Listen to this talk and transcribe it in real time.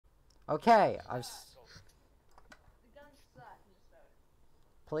Okay, Go. The guns suck in this mode.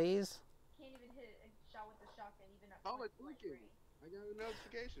 Please? Can't even hit a shot with the shotgun, even at How am I point blank thinking? range. I got a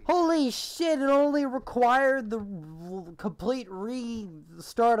notification. Holy shit, it only required the complete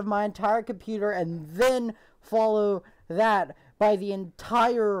restart of my entire computer and then follow that by the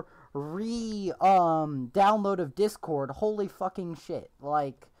entire download of Discord. Holy fucking shit.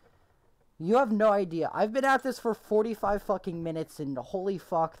 Like, you have no idea. I've been at this for 45 fucking minutes and holy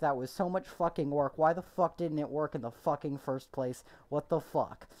fuck, that was so much fucking work. Why the fuck didn't it work in the fucking first place? What the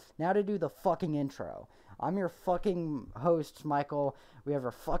fuck? Now to do the fucking intro. I'm your fucking host, Michael. We have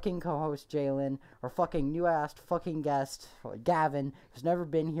our fucking co-host, Jalen. Our fucking new-ass fucking guest, Gavin, who's never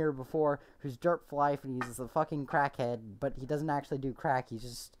been here before, who's dirt for life, and he's a fucking crackhead, but he doesn't actually do crack. He's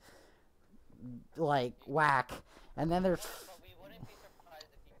just, like, whack. And then there's... But we wouldn't be surprised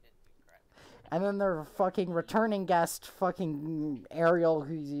if he did do crack. And then their fucking returning guest, fucking Ariel,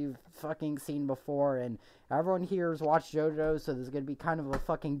 who you've fucking seen before. And everyone here has watched JoJo, so there's going to be kind of a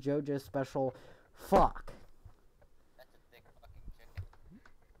fucking JoJo special. Fuck. That's a thick fucking chicken.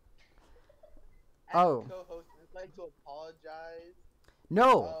 As Oh. co-host, I'd like to apologize.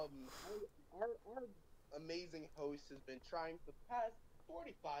 No. Our amazing host has been trying for the past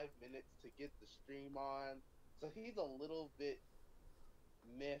 45 minutes to get the stream on, so he's a little bit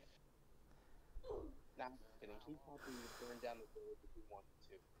miffed. Nah, I'm just kidding. He probably burned down the village if he wanted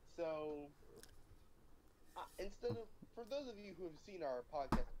to. So, instead of, for those of you who have seen our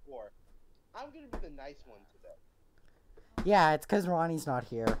podcast before, I'm gonna be the nice one today. Yeah, it's because Ronnie's not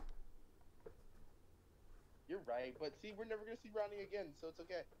here. You're right, but see, we're never gonna see Ronnie again, so it's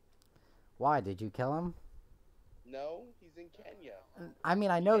okay. Why? Did you kill him? No, he's in Kenya. I mean,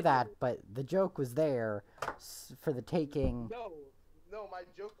 I know that, but the joke was there for the taking. No, my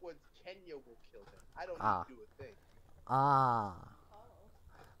joke was Kenya will kill him. I don't Ah. need to do a thing. Ah. Oh.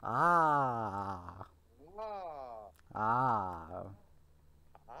 Ah. Ah. Ah.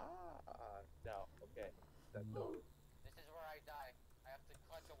 No, okay. That's no. This is where I die. I have to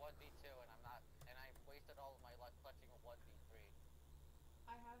clutch a 1v2 and I'm not, and I wasted all of my luck clutching a 1v3.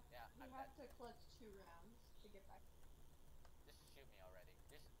 I have. Yeah, You I'm have dead. to clutch 2 rounds to get back. Just shoot me already.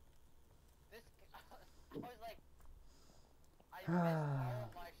 This, I was like, I missed all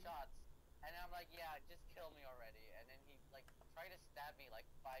of my shots, and I'm like, yeah, just kill me already. And then he like tried to stab me like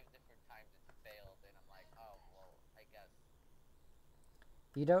 5 different times and failed, and I'm like, oh well, I guess.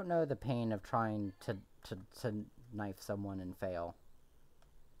 You don't know the pain of trying to knife someone and fail.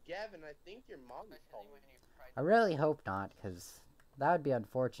 Gavin, I think your mom is Especially calling. when you tried. I really hope not, because that would be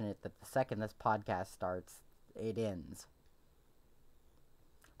unfortunate that the second this podcast starts, it ends.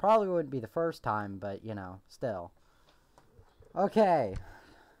 Probably wouldn't be the first time, but, you know, still. Okay.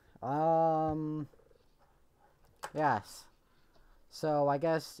 Yes. So, I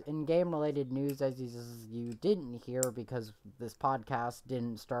guess in game-related news, as you didn't hear because this podcast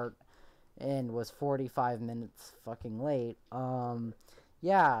didn't start and was 45 minutes fucking late,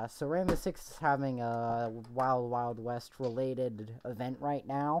 yeah, so Rainbow Six is having a Wild Wild West related event right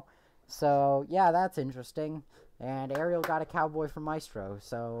now. So, yeah, that's interesting. And Ariel got a cowboy from Maestro,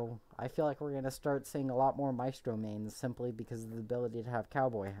 so I feel like we're going to start seeing a lot more Maestro mains simply because of the ability to have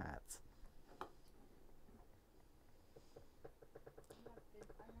cowboy hats. I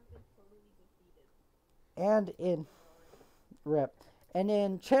have been totally defeated. And in rip. And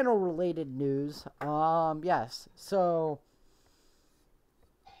in channel related news, yes. So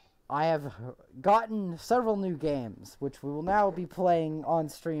I have gotten several new games, which we will now be playing on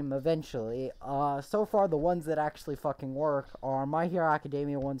stream eventually. So far the ones that actually fucking work are My Hero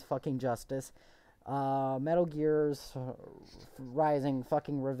Academia one's fucking Justice, Metal Gear's Rising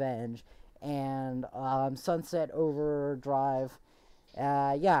fucking Revenge, and Sunset Overdrive.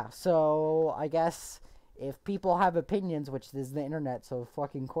 Yeah, so I guess if people have opinions, which is the internet, so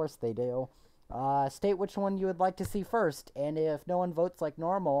fucking course they do, state which one you would like to see first, and if no one votes like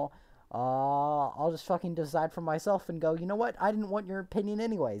normal, I'll just fucking decide for myself and go, you know what, I didn't want your opinion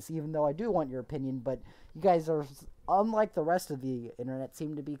anyways, even though I do want your opinion, but you guys are, unlike the rest of the internet,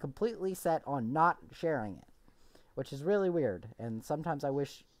 seem to be completely set on not sharing it, which is really weird, and sometimes I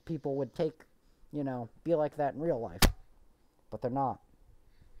wish people would take, you know, be like that in real life, but they're not.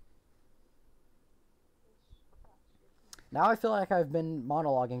 Now I feel like I've been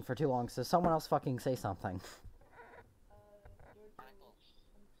monologuing for too long, so someone else fucking say something. Michael,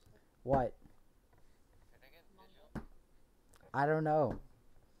 What? should I get Vigil? I don't know.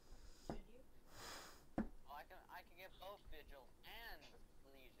 Should you? Oh, I can get both Vigil and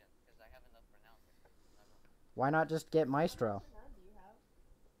Legion because I have enough renown. Why not just get Maestro? How much renown do you have?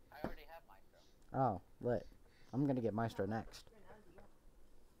 I already have Maestro. Oh, lit. I'm gonna get Maestro next. How much renown do you have?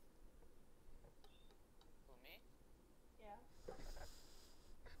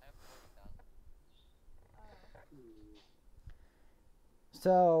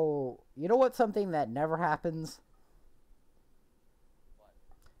 So, you know what's something that never happens? What?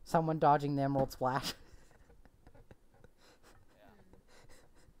 Someone dodging the Emerald Splash.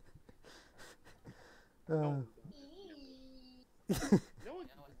 No Uh, one Eee. does. No one You know what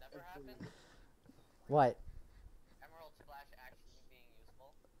never happened? what? Emerald Splash actually being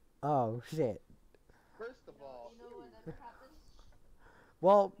useful. Oh, shit. First of all, You know what never happens?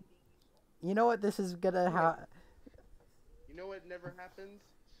 Well, Being useful. you know what this is gonna you know what never happens?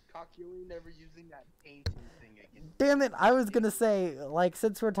 Kakyoin never using that painting thing again. Damn it, I was gonna say, like,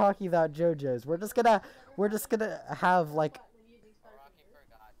 since we're talking about JoJo's, we're just gonna have, like, When using Araki Starfinger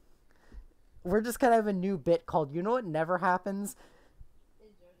forgot. we're just gonna have a new bit called, you know what never happens? in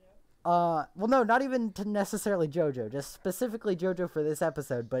JoJo. Well, no, not even to necessarily JoJo, just specifically JoJo for this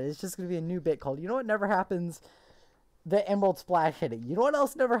episode, but it's just gonna be a new bit called, you know what never happens? The Emerald Splash hitting. You know what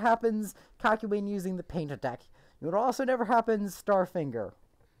else never happens? Kakyoin using the paint attack. You know what also never happens? Starfinger.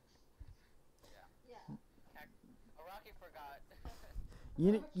 Yeah. Araki forgot.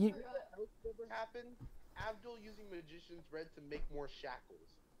 You Else never happened? Abdul using Magician's Red to make more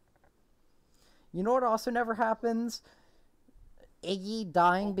shackles. you know what also never happens? Iggy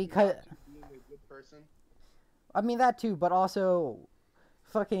dying because Being a good person. I mean that too, but also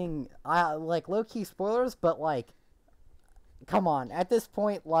fucking like low key spoilers, but like come on, at this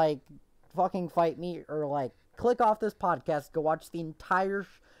point like fucking fight me or like click off this podcast, go watch the entire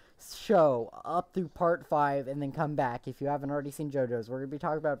show up through part 5 and then come back if you haven't already seen JoJo's. We're going to be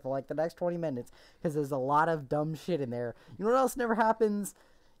talking about it for like the next 20 minutes because there's a lot of dumb shit in there. You know what else never happens?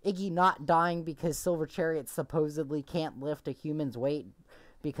 Iggy not dying because Silver Chariot supposedly can't lift a human's weight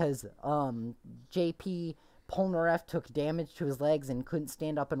because JP Polnareff took damage to his legs and couldn't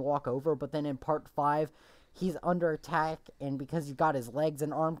stand up and walk over, but then in part 5 he's under attack, and because he got his legs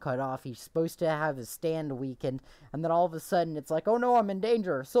and arm cut off, he's supposed to have his stand weakened, and then all of a sudden it's like, oh no, I'm in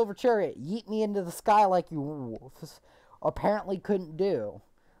danger, Silver Chariot, yeet me into the sky like you apparently couldn't do,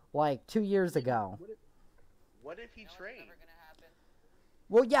 like 2 years ago. What if he You know what's trained? never gonna happen?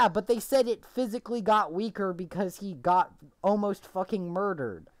 Well, yeah, but they said it physically got weaker because he got almost fucking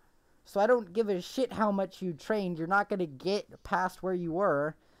murdered. So I don't give a shit how much you trained, you're not gonna get past where you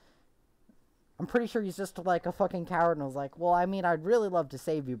were. I'm pretty sure he's just like a fucking coward and was like, well, I mean, I'd really love to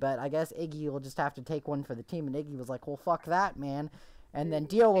save you, but I guess Iggy will just have to take one for the team. And Iggy was like, well, fuck that, man. And then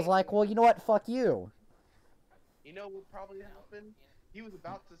Dio was like, well, you know what? Fuck you. You know what probably You know, happened? He was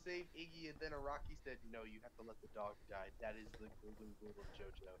about to save Iggy, and then Araki said, "No, you have to let the dog die. That is the golden rule of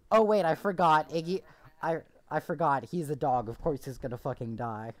JoJo." Oh, wait, I forgot. Iggy, I forgot. He's a dog. Of course he's gonna fucking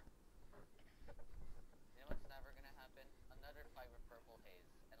die. You know what's never gonna happen? Another fight with Purple Haze,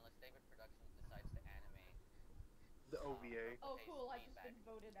 unless David Productions decides to animate. The OVA. Oh, Haze cool. I just feedback. been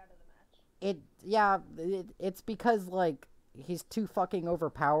voted out of the match. It's because, like, he's too fucking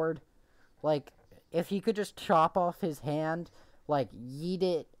overpowered. Like, if he could just chop off his hand, like, yeet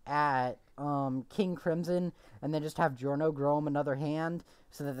it at, King Crimson, and then just have Giorno grow him another hand,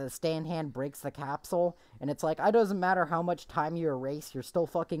 so that the stand hand breaks the capsule, and it's like, it doesn't matter how much time you erase, you're still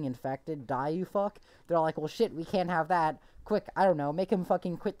fucking infected, die you fuck. They're like, well shit, we can't have that. Quick, I don't know, make him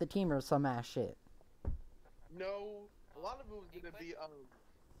fucking quit the team or some ass shit. No, a lot of it was gonna be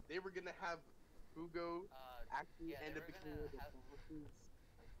they were gonna have Fugo actually yeah, they end up were becoming gonna the have- bosses.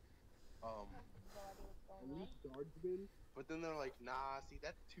 No idea what's At going on. least Guardsman, but then they're like, nah, see,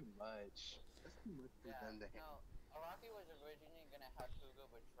 that's too much. That's too much for Yeah, them to handle. no, Araki was originally gonna have Fugo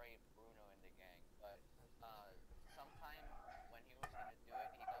betray Bruno in the gang, but sometime when he was gonna do it,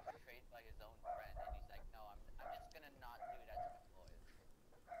 he got betrayed by his own friend, and he's like, no, I'm just gonna not do that to my boys.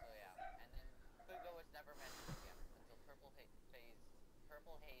 So yeah, and then Fugo was never mentioned again until Purple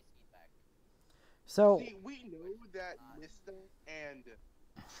Haze feedback. So, See, we know that Mista and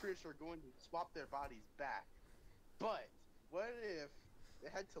Trish are going to swap their bodies back, but what if they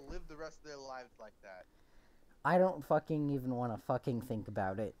had to live the rest of their lives like that? I don't fucking even want to fucking think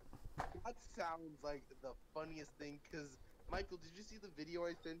about it. That sounds like the funniest thing, because, Michael, did you see the video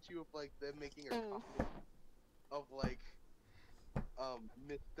I sent you of, like, them making a comic of, like,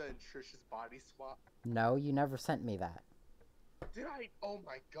 Mista and Trish's body swap? No, you never sent me that. Did I? Oh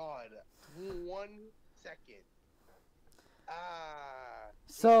my god. 1 second.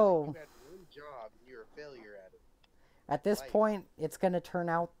 So- You had one job and you're a failure at it. At this Right. point, it's gonna turn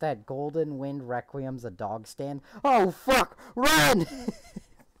out that Golden Wind Requiem's a dog stand. Oh fuck! Run!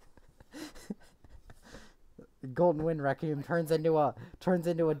 Golden Wind Requiem turns into a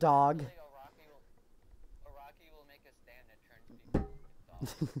dog. Araki will make a stand and turn to be a dog,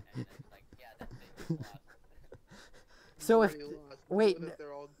 and it's like, yeah, that's it, you lost. So if They lost. wait, What if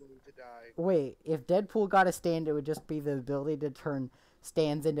they're all going to die? wait, if Deadpool got a stand, it would just be the ability to turn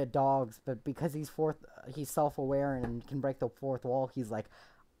stands into dogs, but because he's self-aware and can break the fourth wall, he's like,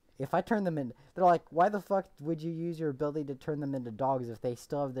 if I turn them in, they're like, why the fuck would you use your ability to turn them into dogs if they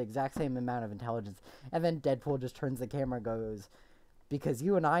still have the exact same amount of intelligence? And then Deadpool just turns the camera and goes, because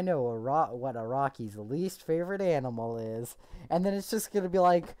you and I know what a Rocky's least favorite animal is. And then it's just gonna be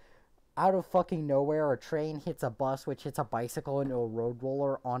like, out of fucking nowhere, a train hits a bus, which hits a bicycle into a road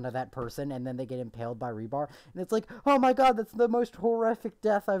roller onto that person, and then they get impaled by rebar. And it's like, oh my god, that's the most horrific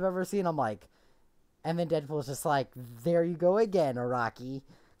death I've ever seen. I'm like, and then Deadpool's just like, there you go again, Araki.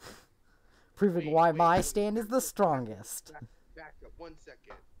 Proving why my stand is the strongest. Back up 1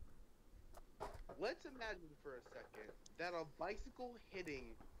 second. Let's imagine for a second that a bicycle hitting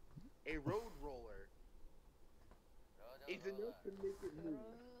a road roller is enough to make it move.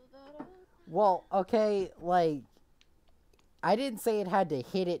 Well, okay, like, I didn't say it had to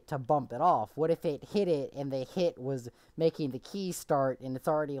hit it to bump it off. What if it hit it and the hit was making the key start and it's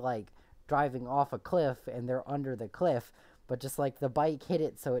already, like, driving off a cliff and they're under the cliff, but just, like, the bike hit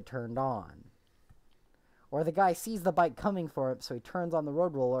it so it turned on? Or the guy sees the bike coming for him, so he turns on the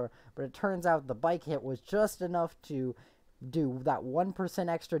road roller, but it turns out the bike hit was just enough to do that 1%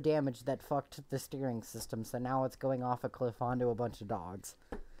 extra damage that fucked the steering system, so now it's going off a cliff onto a bunch of dogs.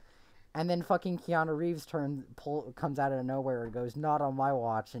 And then fucking Keanu Reeves comes out of nowhere and goes, not on my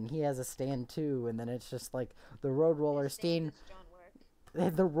watch, and he has a stand too, and then it's just like the road roller scene.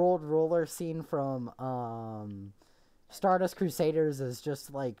 The road roller scene from Stardust Crusaders is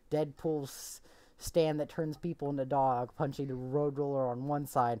just like Deadpool's stand that turns people into dog, punching the road roller on one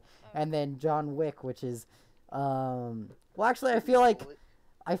side, and then John Wick, which is well, actually, I feel like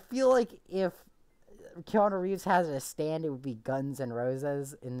if Keanu Reeves has a stand, it would be Guns N'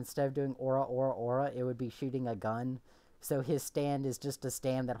 Roses. Instead of doing aura, aura, aura, it would be shooting a gun. So his stand is just a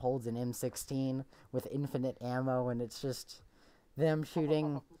stand that holds an M16 with infinite ammo, and it's just them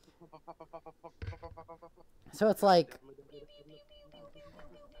shooting. So it's like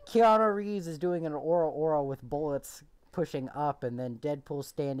Keanu Reeves is doing an aura, aura with bullets pushing up, and then Deadpool's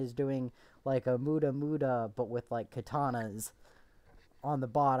stand is doing like a muda muda, but with like katanas on the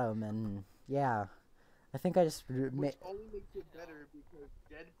bottom, and yeah. I think I just... Which only makes it better because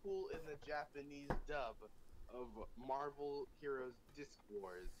Deadpool in the Japanese dub of Marvel Heroes Disc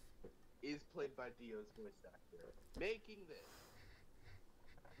Wars is played by Dio's voice actor, making this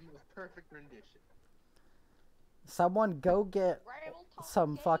the most perfect rendition. Someone go get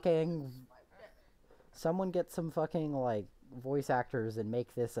some fucking... Someone get some fucking, like, voice actors and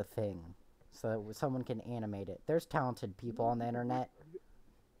make this a thing. So that someone can animate it. There's talented people on the internet.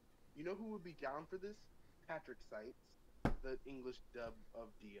 You know who would be down for this? Patrick Seitz, the English dub of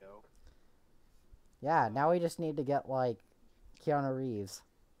Dio. Yeah, now we just need to get, like, Keanu Reeves.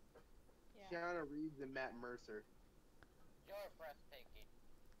 Yeah. Keanu Reeves and Matt Mercer. You're breathtaking.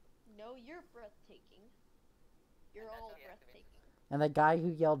 No, you're breathtaking. You're And that's all how you have to be- breathtaking. And the guy who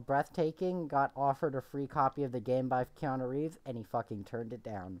yelled breathtaking got offered a free copy of the game by Keanu Reeves, and he fucking turned it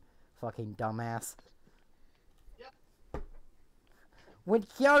down. Fucking dumbass. When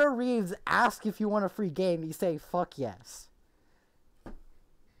Keanu Reeves asks if you want a free game, you say, fuck yes.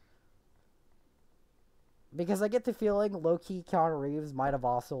 Because I get the feeling low-key Keanu Reeves might have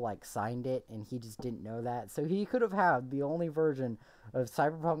also, like, signed it, and he just didn't know that. So he could have had the only version of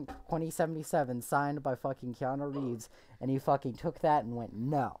Cyberpunk 2077 signed by fucking Keanu Reeves, and he fucking took that and went,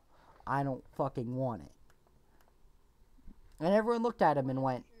 no, I don't fucking want it. And everyone looked at him and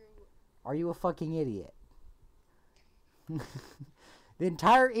went, are you a fucking idiot? The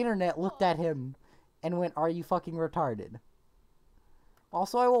entire internet looked at him and went, are you fucking retarded?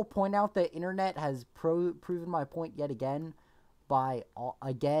 Also, I will point out that internet has proven my point yet again by,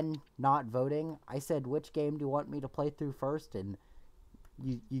 again, not voting. I said, which game do you want me to play through first? And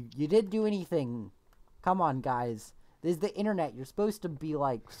you didn't do anything. Come on, guys. This is the internet. You're supposed to be,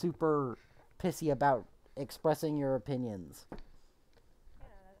 like, super pissy about expressing your opinions. Yeah,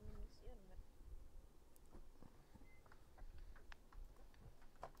 that means the internet.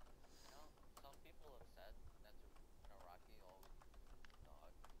 You know, some people have said that Rocky always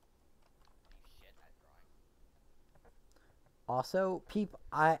dog. You shit at drawing. Also,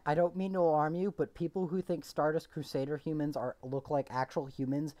 I don't mean to alarm you, but people who think Stardust Crusader humans look like actual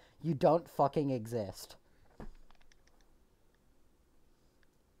humans, you don't fucking exist.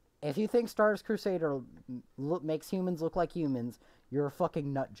 If you think Stardust Crusader makes humans look like humans, you're a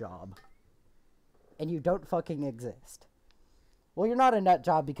fucking nut job. And you don't fucking exist. Well, you're not a nut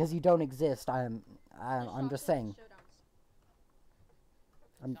job because you don't exist. I'm just saying.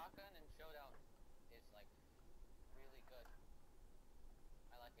 I'm- Shotgun and Showdown is like really good.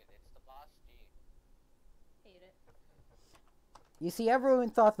 I like it. It's the Boss G. Hate it. You see,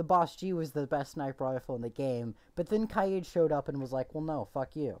 everyone thought the Boss G was the best sniper rifle in the game, but then Kaid showed up and was like, well, no,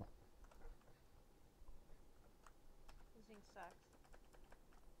 fuck you. This thing sucks.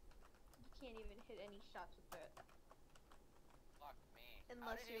 You can't even hit any shots with it. Fuck me. How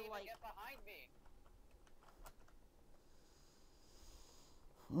Unless did it you're even like... get behind me?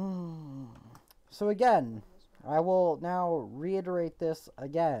 So again, I will now reiterate this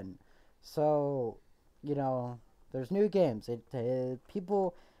again. So, you know, there's new games.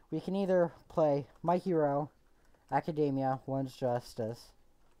 People, we can either play My Hero, Academia, One's Justice.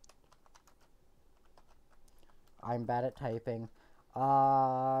 I'm bad at typing.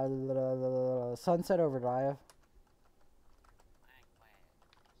 Sunset Overdrive.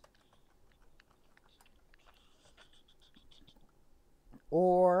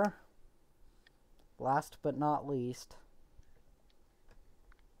 Or, last but not least,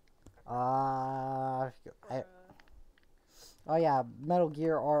 oh yeah, Metal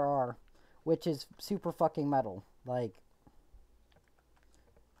Gear RR, which is super fucking metal, like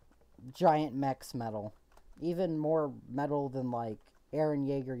giant mechs metal, even more metal than like Eren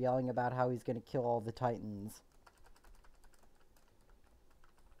Yeager yelling about how he's gonna kill all the Titans.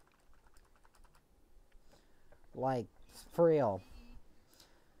 Like, for real.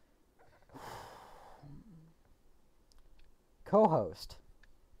 Co-host.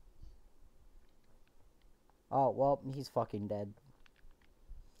 Oh, well, he's fucking dead.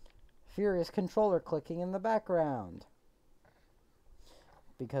 Furious controller clicking in the background.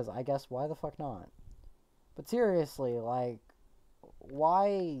 Because I guess why the fuck not? But seriously, like,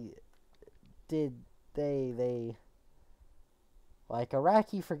 why did they like,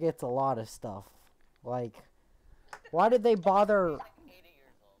 Iraqi forgets a lot of stuff. Like, why did they bother? He's like 80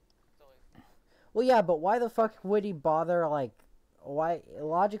 years old. So Well, yeah, but why the fuck would he bother, like, why,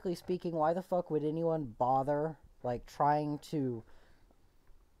 logically speaking, why the fuck would anyone bother, like, trying to,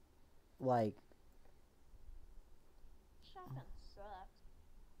 like, Shotgun sucks.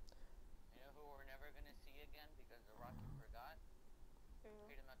 you know who we're never gonna see again because the Rocky forgot?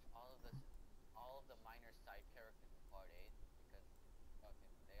 Pretty much all of the minor side characters in Part 8 because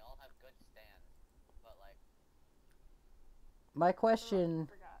fucking they all have good stands, but like my question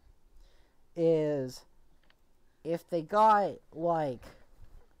Forgot. is, if they got, like,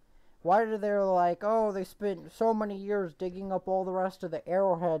 why did they like, oh, they spent so many years digging up all the rest of the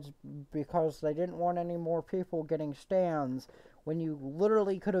arrowheads because they didn't want any more people getting stands, when you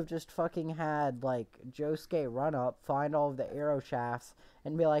literally could have just fucking had, like, Josuke run up, find all of the arrow shafts,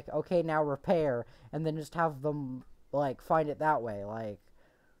 and be like, okay, now repair, and then just have them, like, find it that way. Like,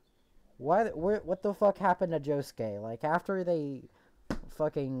 what the fuck happened to Josuke? Like, after they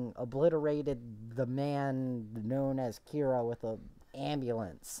fucking obliterated the man known as Kira with a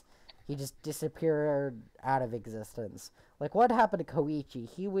ambulance, he just disappeared out of existence. Like, what happened to Koichi?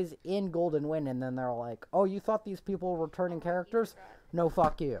 He was in Golden Wind, and then they're like, oh, you thought these people were returning characters? No,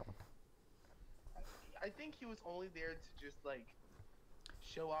 fuck you. I think he was only there to just like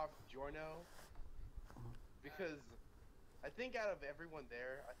show off Giorno, because I think out of everyone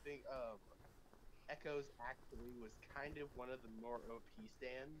there, I think Echo's Act 3 was kind of one of the more OP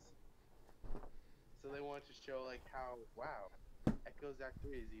stands. So they wanted to show like how, wow, Echo's Act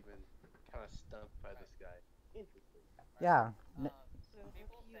 3 is even kind of stumped by this guy. Interesting. Yeah.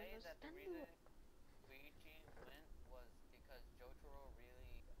 people say that the reason Koichi went was because Jotaro really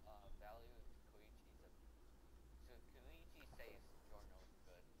valued Koichi's. So Koichi says Giorno's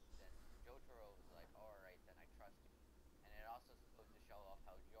good, then Jotaro was like, alright, then I trust you. And it also goes to show off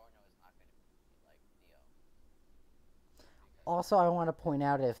how Giorno is not going to be like Dio. Also, I want to point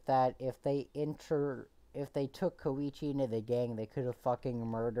out if they took Koichi into the gang, they could have fucking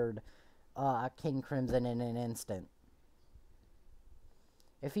murdered King Crimson in an instant.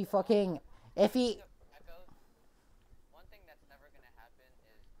 If he Echoes, one thing that's never going to happen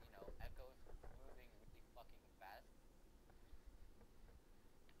is, you know, Echoes moving really fucking fast.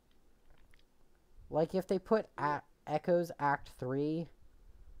 Like, if they put Echo's Act 3,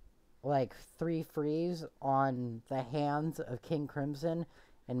 like, 3 freeze on the hands of King Crimson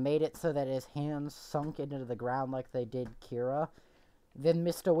and made it so that his hands sunk into the ground like they did Kira, then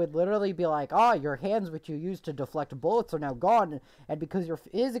Mista would literally be like, ah, your hands which you used to deflect bullets are now gone, and because you're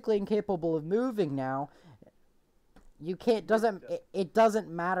physically incapable of moving now, you can't, it doesn't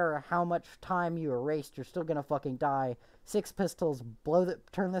matter how much time you erased, you're still gonna fucking die. Six Pistols,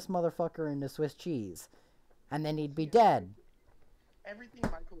 turn this motherfucker into Swiss cheese, and then he'd be dead. Everything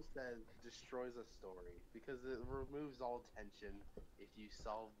Michael says destroys a story because it removes all tension if you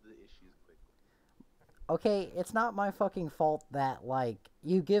solve the issues quickly. Okay, it's not my fucking fault that, like,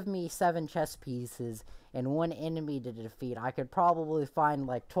 you give me 7 chess pieces and 1 enemy to defeat. I could probably find,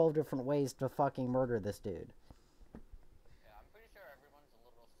 like, 12 different ways to fucking murder this dude. Yeah, I'm pretty sure everyone's a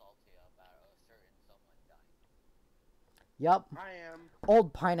little salty about a certain someone dying. Yup. I am.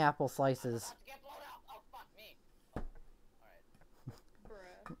 Old pineapple slices. Let's get blown up! Oh, fuck me! Oh, alright.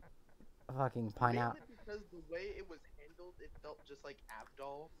 Bruh. Fucking pineapple. Mainly because the way it was handled, it felt just like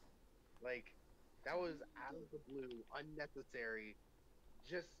Abdol. Like, that was out of the blue, unnecessary,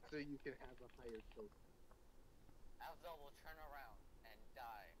 just so you can have a higher kill. Abdul will turn around and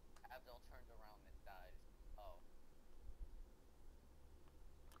die. Abdul turns around and dies. Oh.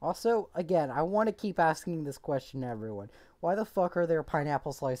 Also, again, I want to keep asking this question to everyone. Why the fuck are there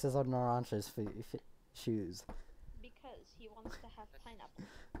pineapple slices on Naranja's shoes? Because he wants to have pineapple.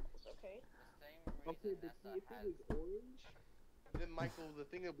 Okay. The same reason Okay, but see, Nessa if has... it was orange, then Michael, the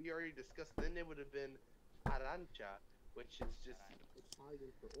thing that we already discussed, then it would have been Arancha, which is just Italian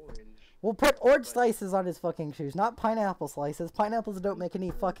for orange. We'll put orange But- slices on his fucking shoes, not pineapple slices. Pineapples don't make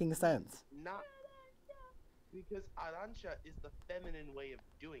any fucking sense. Not because Arancha is the feminine way of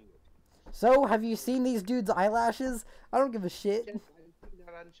doing it. So, have you seen these dudes' eyelashes? I don't give a shit. Yes, I've seen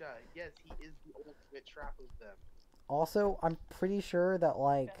Arancha. Yes, he is the ultimate trap of them. Also, I'm pretty sure that,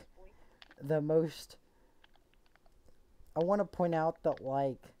 like, Best boy. the most... I want to point out that,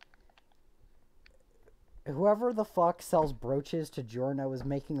 like, whoever the fuck sells brooches to Giorno is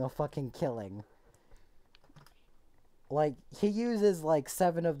making a fucking killing. Like, he uses, like,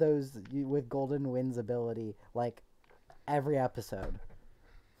 7 of those with Golden Wind's ability, like, every episode.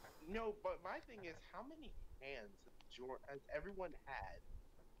 No, but my thing is, how many hands has everyone had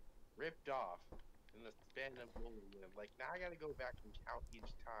ripped off in the span of Golden Wind? Like, now I gotta go back and count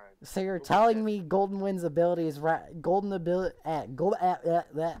each time. So you're But telling that- me Golden Wind's ability is Golden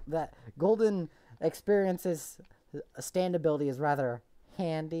experience's stand ability is rather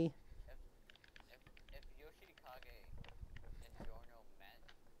handy. If Yoshikage and Giorno met,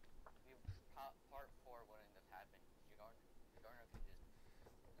 part 4 wouldn't have happened. Giorno could just,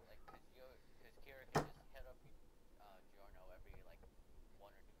 like, cause Kira could just hit up Giorno every, like, 1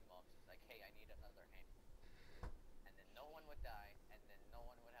 or 2 months. It's like, hey, I need another hand. And then no one would die, and then no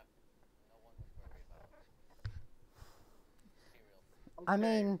one would worry about cereal. I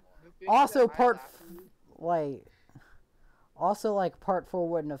mean, the thing also that I part laugh at- like part 4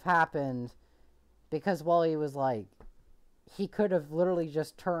 wouldn't have happened because while he was like he could have literally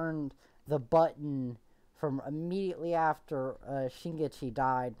just turned the button from immediately after Shingechi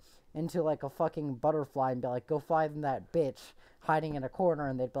died into like a fucking butterfly and be like, go find that bitch hiding in a corner,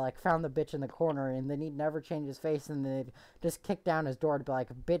 and they'd be like, found the bitch in the corner, and then he'd never change his face, and they'd just kick down his door to be like,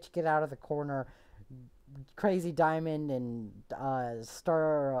 bitch, get out of the corner. Crazy Diamond and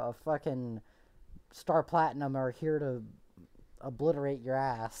Star Platinum are here to obliterate your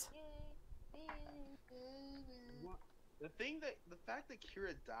ass. The fact that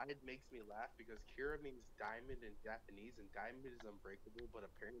Kira died makes me laugh because Kira means diamond in Japanese, and diamond is unbreakable, but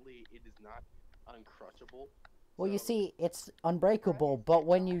apparently it is not uncrushable. Well, you So- see, it's unbreakable, but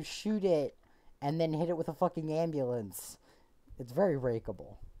when you shoot it and then hit it with a fucking ambulance, it's very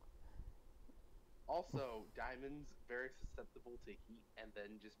breakable. Also, diamonds very susceptible to heat and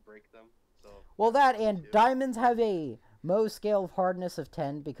then just break them. So Well, that and too. diamonds have a Mohs scale of hardness of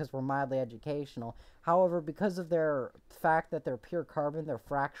 10 because we're mildly educational. However, because of their fact that they're pure carbon, their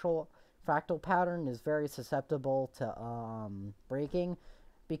fractal pattern is very susceptible to breaking.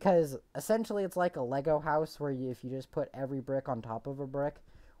 Because essentially it's like a Lego house where if you just put every brick on top of a brick,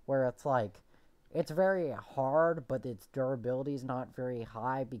 where it's like, it's very hard, but its durability is not very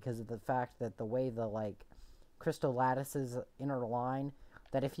high because of the fact that the way the, like, crystal lattices interline,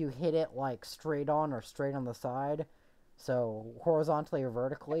 that if you hit it, like, straight on or straight on the side, so horizontally or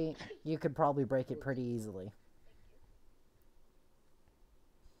vertically, you could probably break it pretty easily.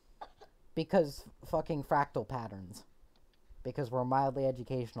 Because fucking fractal patterns. Because we're mildly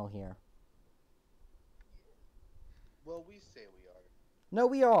educational here. well, we say we are. No,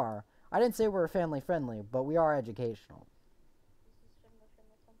 we are. I didn't say we're family friendly, but we are educational. This is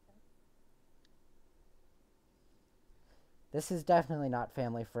something. This is definitely not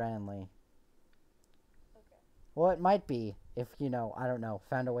family friendly. Okay. Well, it might be if, you know, I don't know,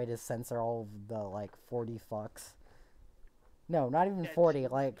 found a way to censor all of the, like, 40 fucks. No, not even Yeah, 40,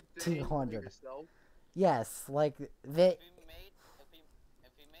 just like say it for 200. yourself. Yes, like, If he made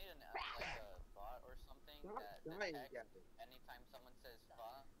an like a bot or something Stop that dying, detects Gavin. anytime someone says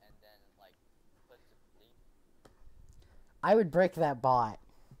 "fa" and then like puts a bleep. I would break that bot.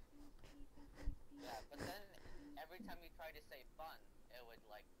 Yeah, but then every time you try to say "fun," it would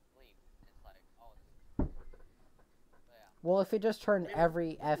like bleep like, oh, but yeah. Well, if it just turned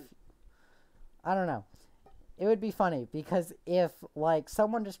every I don't know. It would be funny because if like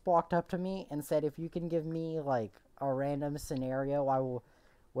someone just walked up to me and said, if you can give me like a random scenario, I will,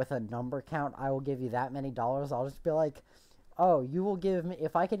 with a number count, I will give you that many dollars. I'll just be like, oh, you will give me,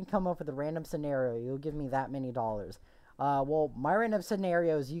 if I can come up with a random scenario, you'll give me that many dollars. Well, my random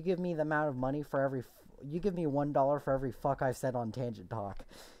scenario is you give me the amount of money for every, you give me $1 for every fuck I've said on Tangent Talk.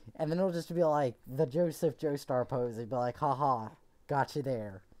 And then it'll just be like the Joseph Joestar pose. It'd be like, haha, got you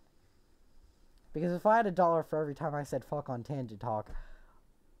there. Because if I had $1 for every time I said fuck on Tangent Talk,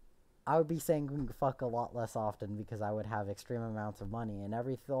 I would be saying fuck a lot less often because I would have extreme amounts of money, and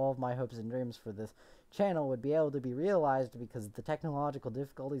all of my hopes and dreams for this channel would be able to be realized because the technological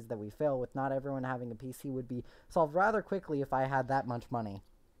difficulties that we fail with not everyone having a PC would be solved rather quickly if I had that much money.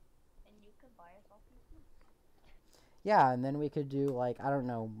 And you could buy us all PC. Yeah, and then we could do, like, I don't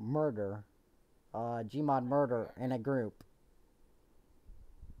know, murder. Gmod murder in a group.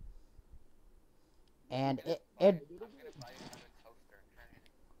 And it I'm gonna buy you another toaster and turn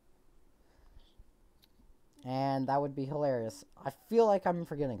it. and that would be hilarious. I feel like I'm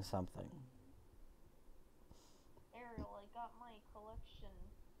forgetting something. Ariel, I got my collection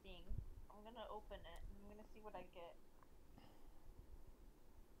thing. I'm gonna open it and I'm gonna see what I get.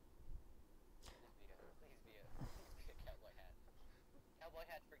 Please be a cowboy hat. Cowboy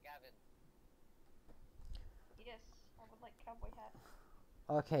hat for Gavin. Yes, I would like cowboy hat.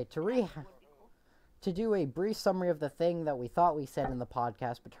 Okay, Would be cool. to do a brief summary of the thing that we thought we said in the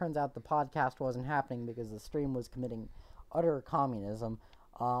podcast, but turns out the podcast wasn't happening because the stream was committing utter communism.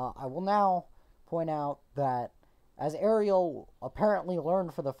 I will now point out that, as Ariel apparently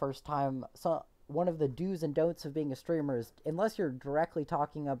learned for the first time, one of the do's and don'ts of being a streamer is, unless you're directly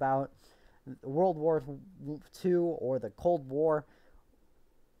talking about World War II or the Cold War,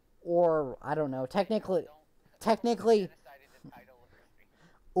 or, I don't know, technically, Genocide is the title of your stream.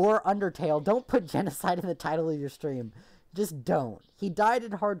 or Undertale, don't put genocide in the title of your stream. Just don't. He died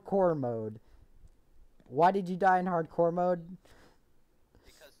in hardcore mode. Why did you die in hardcore mode?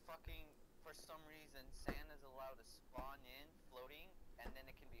 Because fucking, for some reason, sand is allowed to spawn in floating, and then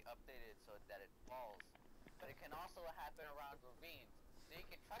it can be updated so that it falls. But it can also happen around ravines. So you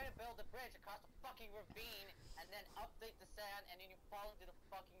can try to build a bridge across a fucking ravine, and then update the sand, and then you fall into the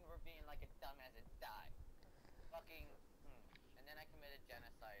fucking ravine like a dumbass and die. Fucking, And then I committed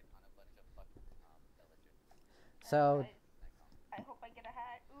genocide on a bunch of fucking, villagers. So, I hope I get a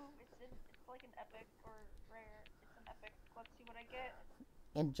hat. Ooh, it's like an epic or rare. It's an epic. Let's see what I get.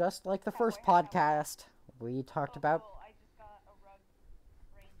 and just like the first Cowboy hat. podcast, we talked about, Cool. I just got a rug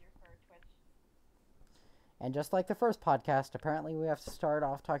ranger for Twitch. and just like the first podcast, apparently we have to start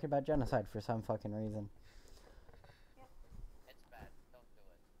off talking about genocide for some fucking reason. It's bad. Don't do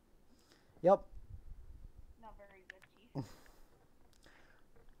it. Yep. Not very witchy.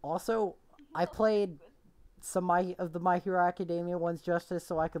 Also, I played some of the My Hero Academia ones justice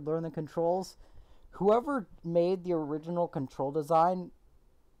so I could learn the controls. Whoever made the original control design,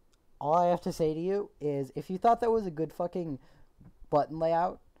 all I have to say to you is, if you thought that was a good fucking button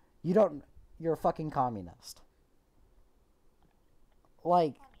layout, you're a fucking communist.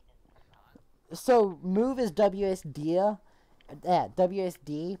 Like, so move is WSD,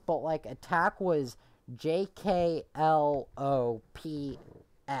 but like attack was JKLOPX.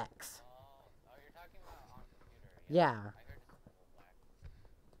 Oh, you're talking about on computer. Yeah. I heard it's a little whack.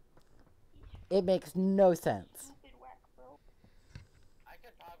 It makes no sense. Stupid whack, bro. I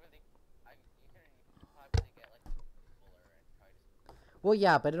could probably, you could probably get like a controller and try to. Well,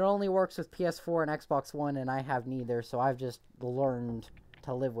 yeah, but it only works with PS4 and Xbox One, and I have neither, so I've just learned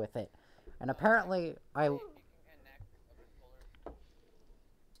to live with it. And apparently, You can connect a controller.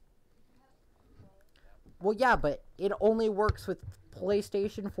 well, yeah, but it only works with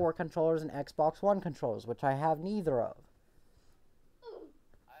PlayStation 4 controllers and Xbox One controllers, which I have neither of.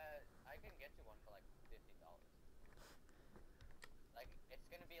 I can get you one for like $50. Like it's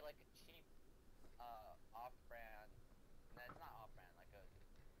gonna be like a cheap, off-brand. No, it's not off-brand. Like a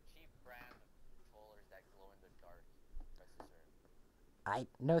cheap brand of controllers that glow in the dark.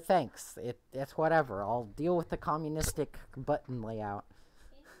 No thanks. It's whatever. I'll deal with the communistic button layout.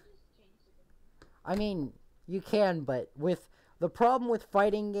 I mean, you can, but with the problem with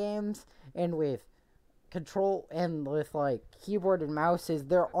fighting games and with control and with like keyboard and mouse is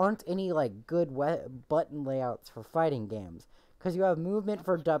there aren't any like good button layouts for fighting games because you have movement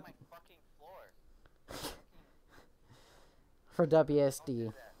for My fucking floor. for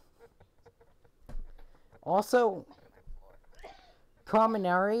WSD. Also,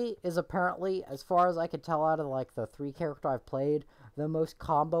 Kaminari is apparently, as far as I could tell out of like the 3 character I've played, the most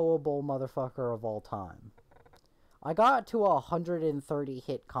comboable motherfucker of all time. I got to a 130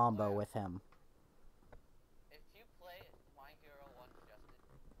 hit combo with him. If you play My Hero One Justice,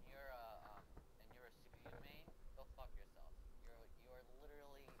 and you're a Suyu main, go fuck yourself. You're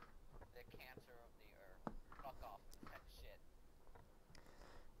literally the cancer of the earth. Fuck off with that shit.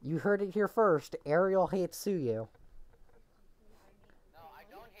 You heard it here first. Ariel hates Suyu. No, I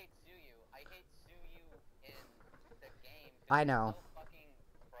don't hate Suyu. I hate Suyu in the game. I know. She's so fucking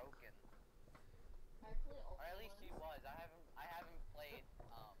broken. I play all Or at least one. she was. I haven't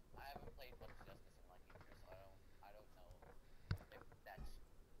played Bugs Justice in like years, so I don't know if that's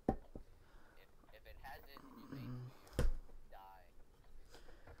if it has it and you make Suyu die.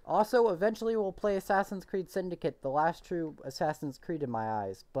 Also, eventually we'll play Assassin's Creed Syndicate, the last true Assassin's Creed in my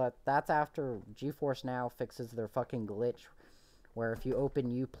eyes. But that's after GeForce Now fixes their fucking glitch, where if you open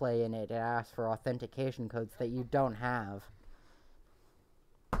Uplay in it, it asks for authentication codes that you don't have.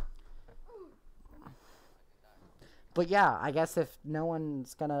 But yeah, I guess if no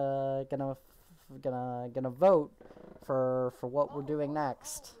one's gonna vote for what we're doing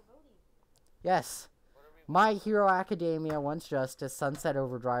next. Yes. What are we? My Hero Academia, Once Justice, Sunset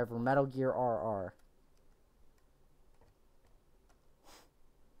Overdrive, or Metal Gear RR.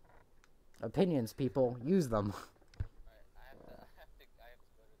 Opinions, people. Use them. Alright, I have to go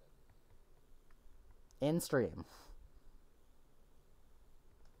to this. In stream.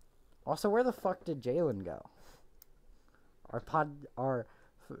 Also, where the fuck did Jalen go? Our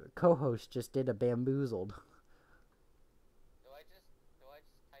co-host just did a bamboozled. Do I just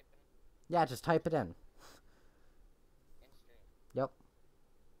type in Yeah, just type it in. stream? Yep.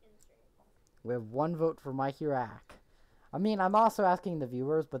 In stream. We have one vote for My Hero Ac. I mean, I'm also asking the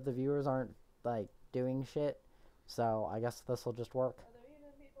viewers, but the viewers aren't, like, doing shit. So, I guess this will just work. Are there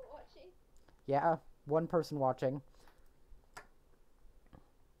even people watching? Yeah, one person watching.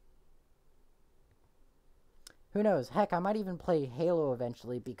 Who knows? Heck, I might even play Halo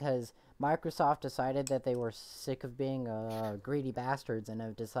eventually because Microsoft decided that they were sick of being greedy bastards and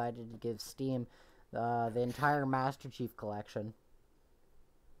have decided to give Steam the entire Master Chief Collection.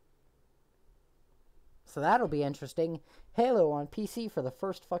 So that'll be interesting. Halo on PC for the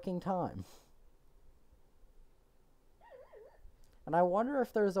first fucking time. And I wonder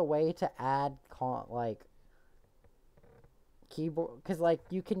if there's a way to add, keyboard, because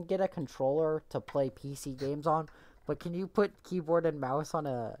you can get a controller to play PC games on, but can you put keyboard and mouse on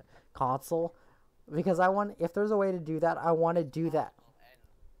a console? Because if there's a way to do that, I want to do that.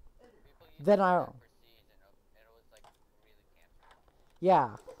 And people use Then it I- for Prestige, and it was like really cancer.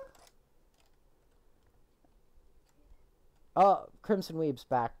 Yeah. Oh, Crimson Weeb's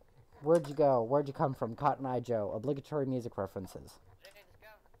back. Where'd you go? Where'd you come from? Cotton Eye Joe. Obligatory music references.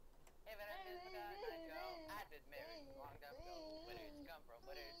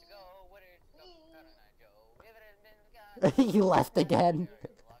 He left again.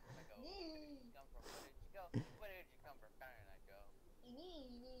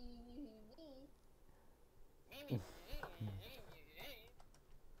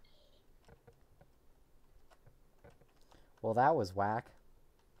 Well, that was whack.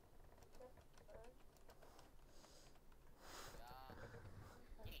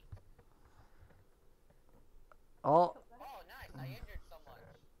 Oh, Oh, nice! I injured someone.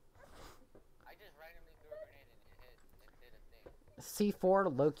 I just randomly threw a grenade and it did a thing.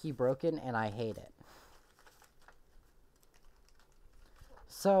 C4 low-key broken, and I hate it.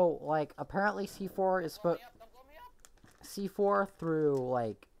 So, apparently C4 is Blow me supposed... up! Don't blow me up! C4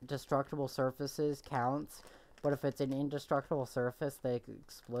 through, destructible surfaces counts, but if it's an indestructible surface, the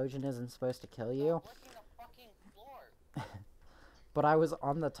explosion isn't supposed to kill you. Stop licking the fucking floor. But I was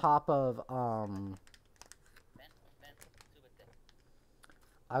on the top of, Ben, stupid thing.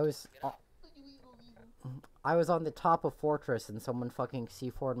 I was... Get up. I was on the top of Fortress, and someone fucking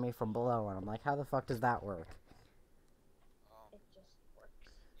C4'd me from below, and I'm like, how the fuck does that work? Oh. It just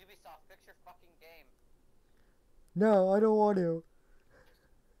works. Ubisoft, fix your fucking game. No, I don't want to.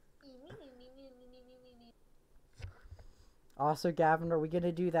 Also, Gavin, are we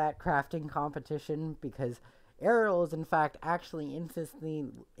gonna do that crafting competition? Because Ariel is, in fact, actually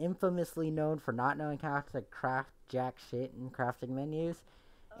infamously known for not knowing how to craft jack shit in crafting menus.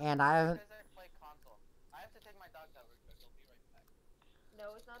 And I haven't... Because I play console. I have to take my dogs out real quick. I'll be right back.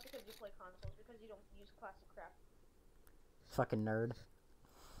 No, it's not because you play consoles, because you don't use classic craft. Fucking nerd.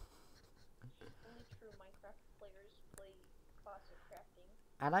 Only true Minecraft players play classic crafting.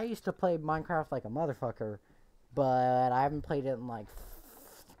 And I used to play Minecraft like a motherfucker, but I haven't played it in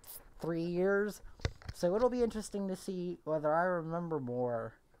 3 years. So it'll be interesting to see whether I remember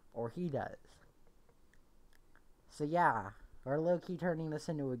more or he does. So yeah, Or low-key turning this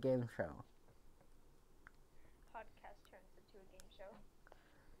into a game show. Podcast turns into a game show.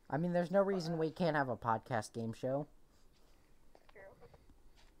 I mean, there's no reason we can't have a podcast game show. True.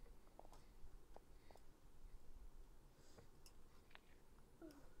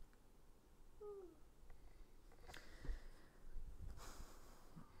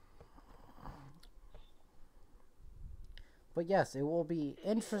 But yes, it will be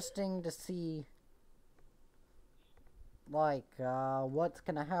interesting to see, like, what's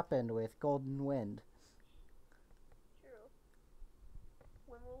gonna happen with Golden Wind. True.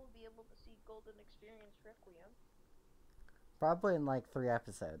 When will we be able to see Golden Experience Requiem? Probably in like 3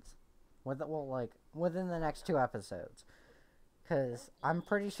 episodes. Within the next 2 episodes. Because I'm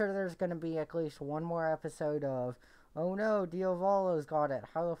pretty sure there's gonna be at least one more episode of, oh no, Diavolo's got it.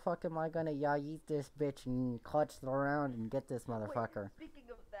 How the fuck am I gonna yeet this bitch and clutch it around and get this motherfucker? Wait,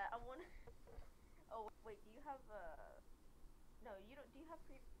 speaking of that, I want to... Oh, wait, do you have, No, you don't... Do you have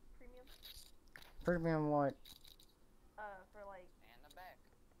premium? Premium what? For, like... And I'm back.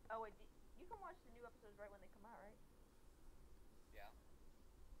 Oh, wait, you can watch the new episodes right when they come out, right? Yeah.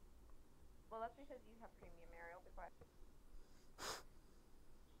 Well, that's because you have premium, Ariel. Be quiet.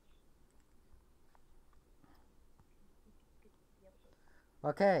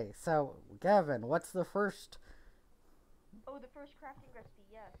 Okay, so, Gavin, what's the first... Oh, the first crafting recipe.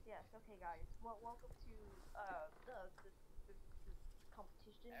 Yes, yes. Okay, guys. Well, welcome to the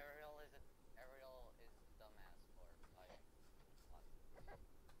competition. Ariel is dumbass for like months.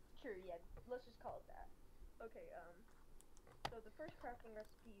 Sure, yeah. Let's just call it that. Okay. So the first crafting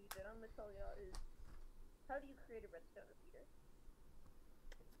recipe that I'm gonna tell y'all is how do you create a redstone repeater?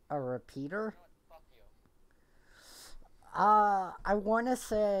 A repeater? You know what? Fuck you. I want to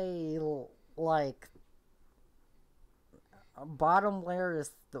say, like, bottom layer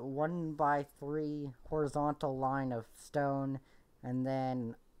is the 1x3 horizontal line of stone, and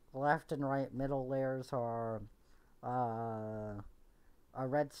then left and right middle layers are a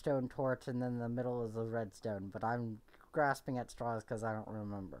redstone torch, and then the middle is a redstone. But I'm grasping at straws because I don't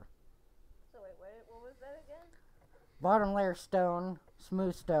remember. So wait, what was that again? Bottom layer stone,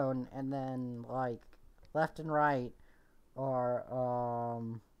 smooth stone, and then like left and right are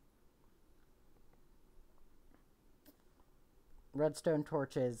redstone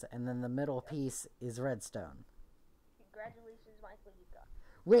torches, and then the middle piece is redstone. Congratulations, Michael, you got it.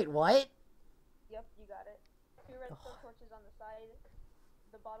 Wait, what? Yep, you got it. 2 redstone torches on the side.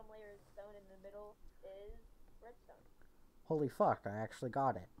 The bottom layer is stone, and the middle is redstone. Holy fuck, I actually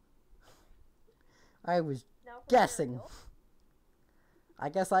got it. I was Now for guessing. Ariel. I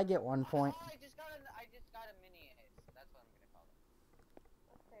guess I get 1 point. Oh, I just got a mini ace. That's what I'm gonna call it.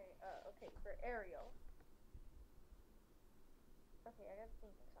 Okay, for Ariel. Okay, I gotta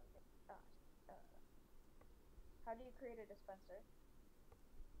think of something. How do you create a dispenser?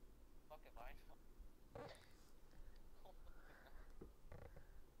 Fuck if I know.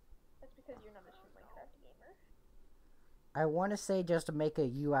 That's because you're not a true Minecraft gamer. I want to say just to make a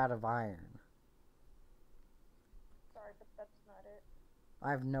U out of iron. Sorry, but that's not it.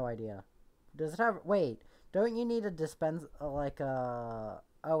 I have no idea. Does it have... Wait, don't you need a dispenser, like a...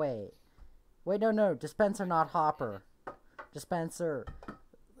 Oh, wait. Wait, no, dispenser, not hopper. Dispenser.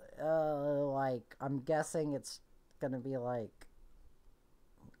 Like, I'm guessing it's gonna be like...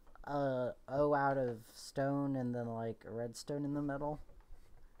 O out of stone and then like a redstone in the middle.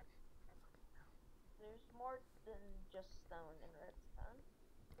 There's more than just stone and redstone.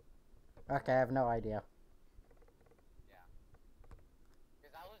 Okay, I have no idea. Yeah.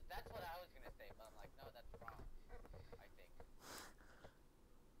 Because that's what I was gonna say, but I'm like, no, that's wrong. I think.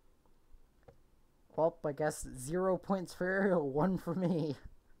 Well, I guess 0 points for Ariel, 1 for me.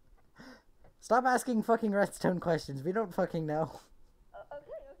 Stop asking fucking redstone questions. We don't fucking know. Okay.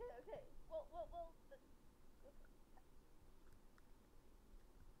 Well.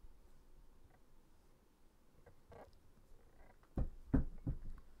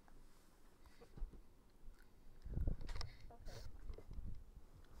 Okay.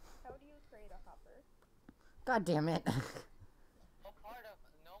 How do you create a hopper? God damn it. What part of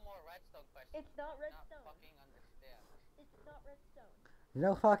no more redstone questions? It's not do you redstone. Not fucking understand. It's not redstone.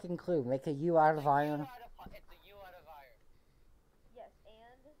 No fucking clue. Make a U out of iron. It's a U out of iron. Yes,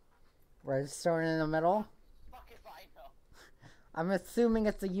 and Redstone in the middle. Fuck if I know. I'm assuming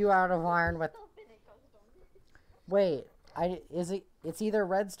it's a U out of iron with... still finished custom. Wait, it's either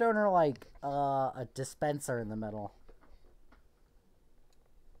redstone or like a dispenser in the middle.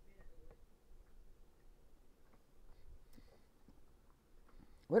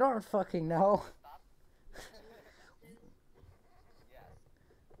 We don't fucking know. Stop. Yes.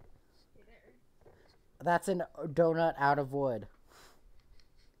 That's a donut out of wood.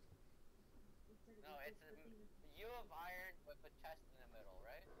 No, it's a U of iron with a chest in the middle,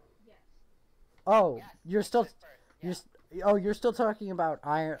 right? Yes. Oh, Yes. you're I still got it first. you're Yeah. you're still talking about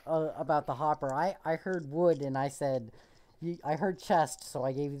iron about the hopper. I heard wood and I said I heard chest, so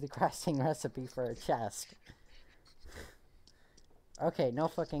I gave you the crafting recipe for a chest. Okay, no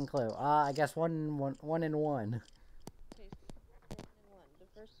fucking clue. I guess one and one. Okay, so 1 and 1. The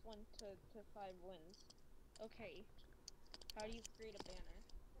first one to 5 wins. Okay. How do you create a banner?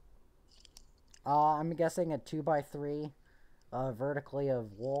 I'm guessing a 2x3, vertically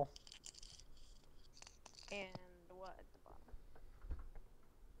of wool. And what at the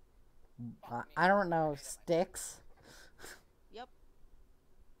bottom? I don't know, sticks. Yep.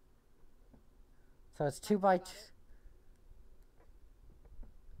 So it's 2x2.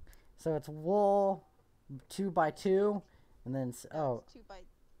 So it's wool, 2x2, and then No, it's 2 by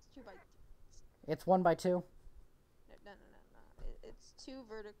it's 1x2. no. It's 2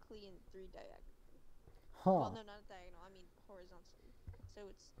 vertically and 3 diagonally. Huh. Well, no, not diagonal. I mean horizontally. So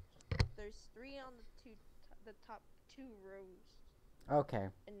there's 3 on the top 2 rows, Okay.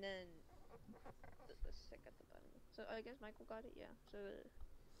 and then the stick at the bottom. So I guess Michael got it. Yeah. So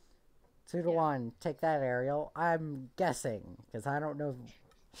 2 to Yeah. 1. Take that, Ariel. I'm guessing because I don't know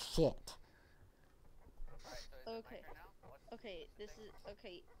shit. Alright, so is it Okay. my turn now? What's okay, this is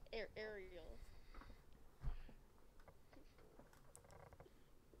okay. Ariel.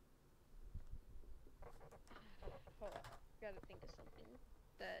 Hold up. Gotta think of something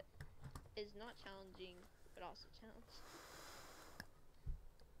that is not challenging, but also challenging.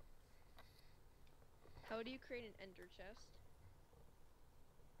 How do you create an ender chest?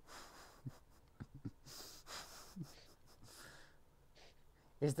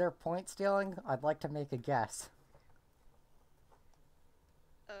 Is there point stealing? I'd like to make a guess.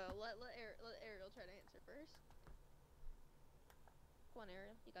 Let Ariel try to answer first. Come on,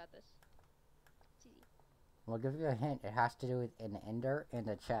 Ariel, you got this. It's easy. I'll give you a hint. It has to do with an ender and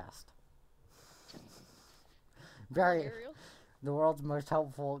a chest. Come on, Very, Ariel. the world's most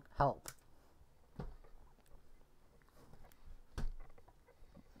helpful help.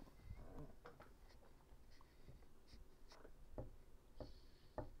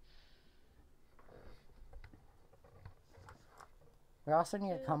 We also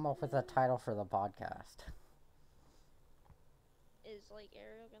need to come up with a title for the podcast. Is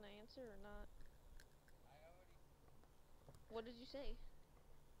Ariel gonna answer or not? What did you say?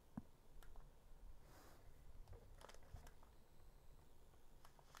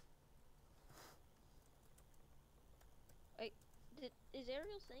 Is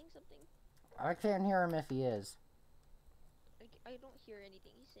Ariel saying something? I can't hear him if he is. I don't hear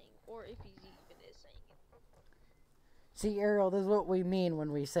anything he's saying, or if he's even is saying it. See, Ariel, this is what we mean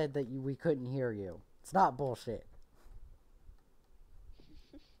when we said that we couldn't hear you. It's not bullshit.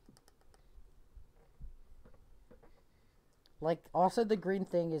 Like, also the green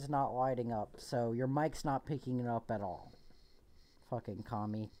thing is not lighting up, so your mic's not picking it up at all. Fucking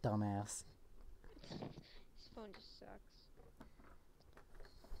commie, dumbass. His phone just sucks.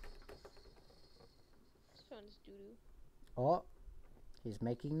 His phone is doo-doo. Oh, he's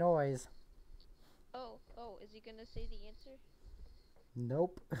making noise. Oh, is he gonna say the answer?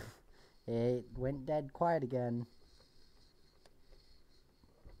 Nope. It went dead quiet again.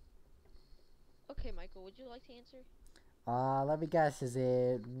 Okay, Michael, would you like to answer? Let me guess, is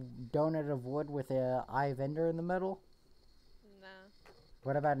it donut of wood with a eye of ender in the middle? Nah.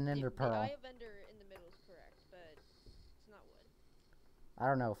 What about an ender The pearl? eye of ender in the middle is correct, but it's not wood. I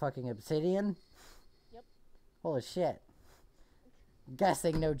don't know, fucking obsidian? Yep. Holy shit.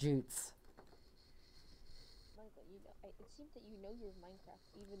 Guessing no jutes. Michael, it seems that you know your Minecraft,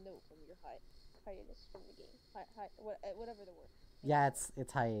 even though from your hiatus from the game. Whatever the word. Yeah, it's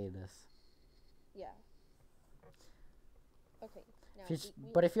hiatus. Yeah. Okay. Now,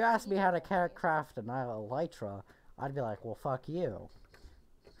 But if you asked me need how to answer. craft an elytra, I'd be like, well, fuck you.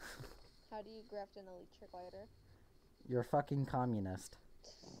 How do you graft an electric lighter? You're a fucking communist.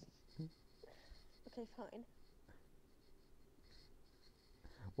 Okay, fine.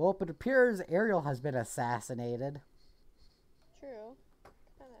 Well, it appears Ariel has been assassinated. True.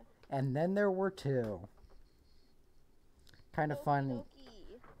 Kinda. And then there were 2. Kind of funny. Okie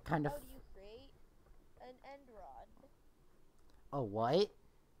dokie. Kind of. How do you create an end rod? A what?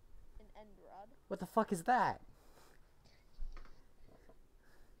 An end rod. What the fuck is that?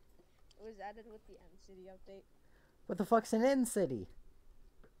 It was added with the End City update. What the fuck's an end city?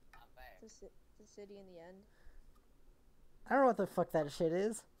 I'm back. The city in the end. I don't know what the fuck that shit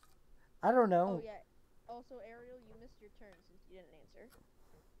is. I don't know. Oh yeah. Also, Ariel, you missed your turn since you didn't answer.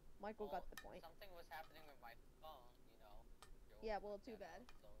 Michael Well, got the point. something was happening with my phone, you know. Yeah, well, too bad.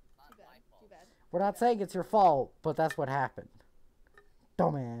 So it's not Too my bad. fault. Too bad. We're not saying it's your fault, but that's what happened.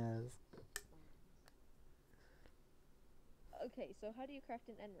 Dumbass. Okay, so how do you craft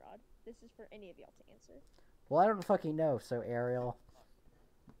an end rod? This is for any of y'all to answer. Well, I don't fucking know, so Ariel,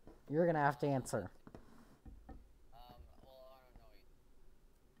 you're gonna have to answer. Well, I don't know either.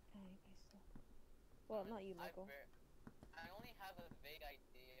 Well, not you, Michael. I only have a vague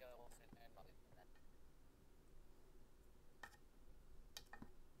idea of what an end rod is. And that's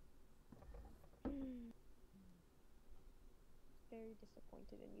Very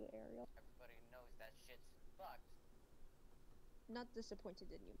disappointed in you, Ariel. everybody knows that shit's fucked. Not disappointed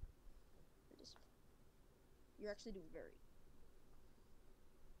in you. You're actually doing very.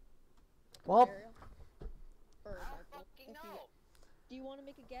 Well, Ariel? Or I don't Michael, fucking if you- know. Do you want to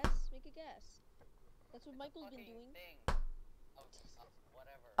make a guess? Make a guess. That's what Michael's been Fucking doing. thing of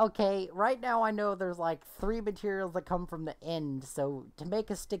whatever. okay, right now I know there's like 3 materials that come from the end, so to make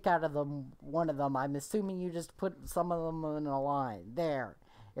a stick out of them, one of them, I'm assuming you just put some of them in a line. There,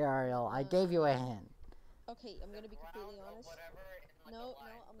 Ariel, I gave you a hint. Okay, I'm gonna be completely Ground of honest. whatever in, like, No, a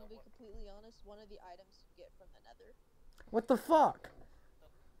line. I'm gonna be completely honest. One of the items you get from the Nether. What the fuck?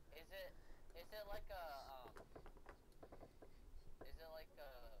 Is it like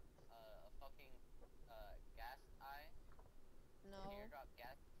a fucking gas eye? No, Teardrop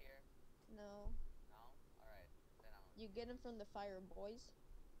gas tier? no. No? Alright. Then I'm You get them from the Fire Boys.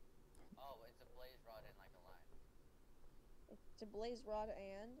 Oh, it's a blaze rod in like a line. It's a blaze rod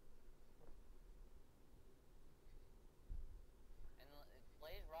and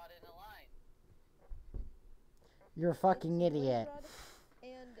Blaze rod in a line. You're a fucking it's a blaze idiot. rod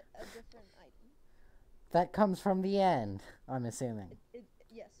and a different item. That comes from the end, I'm assuming.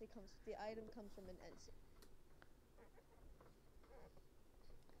 Yes, it comes. The item comes from an end.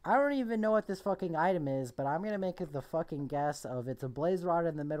 I don't even know what this fucking item is, but I'm gonna make it the fucking guess of it's a blaze rod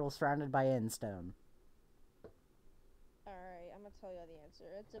in the middle surrounded by endstone. Alright, I'm gonna tell you the answer.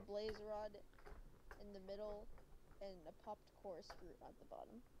 It's a blaze rod in the middle and a popped chorus fruit at the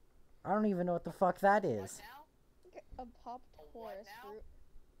bottom. I don't even know what the fuck that What is. now? Okay, a popped A what chorus now? fruit.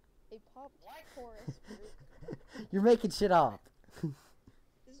 A popped What? chorus fruit. You're making shit up.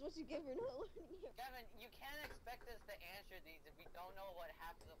 This is what you get for not learning it. Kevin, you can't expect us to answer these if we don't know what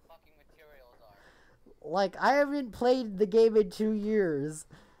half of the fucking materials are. Like, I haven't played the game in 2 years.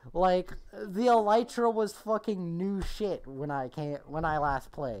 Like, the Elytra was fucking new shit when I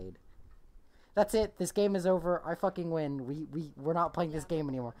last played. That's it. This game is over. I fucking win. We're not playing this game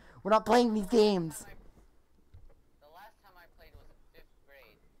anymore. We're not playing these games. The last time I played was in 5th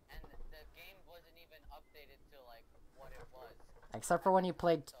grade, and the game wasn't even updated to like what it was. Except for when you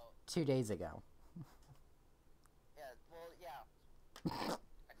played So 2 days ago. yeah, well yeah.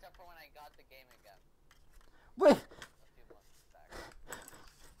 Except for when I got the game again Wait, a few months back.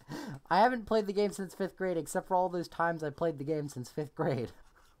 I haven't played the game since 5th grade, except for all those times I played the game since 5th grade.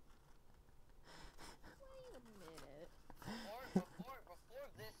 Wait a minute. Before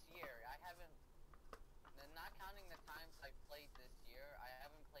this year, I haven't. Not counting the times I played this year, I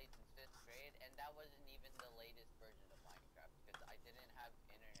haven't played since 5th grade, and that wasn't even the latest version of Minecraft because I didn't have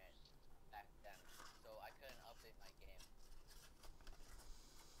internet back then, so I couldn't update my game.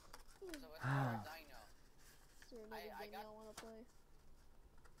 So as far as I know, Is there another I game got- y'all wanna play?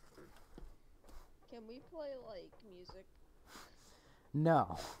 Can we play like music?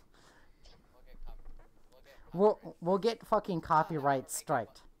 No. we'll get copyright. We'll get fucking copyright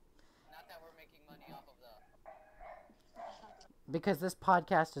striked. Not that we're making money off of the. Because this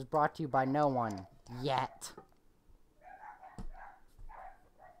podcast is brought to you by no one. Yet. That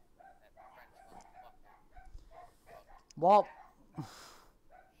French motherfucker. Well, Shot me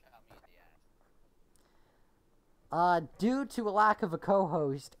in the ass. due to a lack of a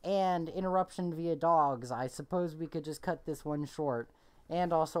co-host and interruption via dogs, I suppose we could just cut this one short.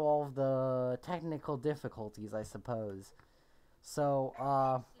 And also all of the technical difficulties, I suppose. So,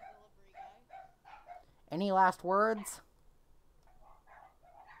 any last words?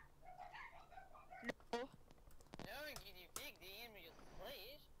 No, you big DM your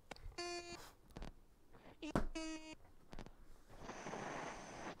place.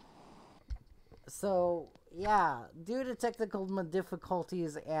 So, yeah, due to technical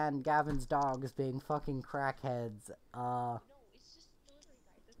difficulties and Gavin's dogs being fucking crackheads, No, it's just delivery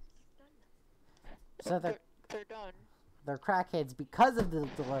guy. He's done that. so They're done. they're crackheads because of the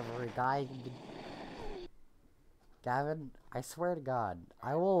delivery guy. Gavin, I swear to God,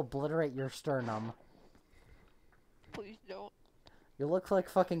 I will obliterate your sternum. Please don't. You look like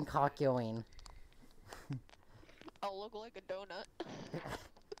fucking Cockyoing. I'll look like a donut.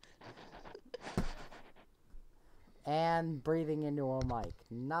 and breathing into a mic.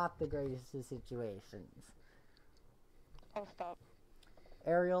 Not the greatest of situations. I'll stop.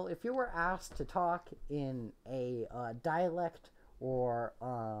 Ariel, if you were asked to talk in a dialect or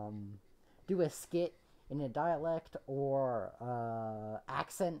do a skit in a dialect or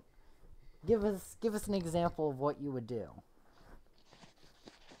accent, give us an example of what you would do.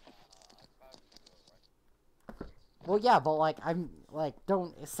 Well, yeah, but like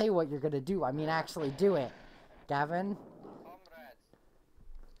don't say what you're gonna do. I mean, actually do it, Gavin. Comrades,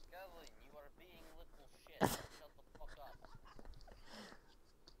 Gavin, you are being little shit. Shut the fuck up.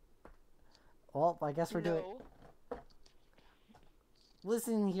 Well, I guess we're doing. No.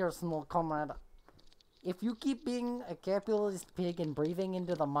 Listen here, small comrade. If you keep being a capitalist pig and breathing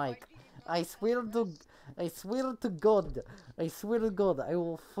into the mic, I swear to God, I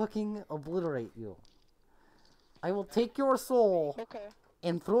will fucking obliterate you. I will take your soul Okay.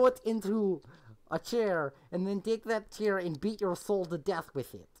 and throw it into a chair, and then take that chair and beat your soul to death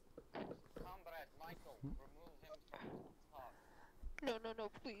with it. Comrade Michael, remove him from the talk. No,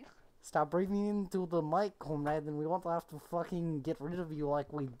 please. Stop breathing into the mic, comrade, and we won't have to fucking get rid of you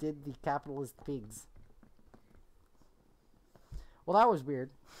like we did the capitalist pigs. Well, that was weird.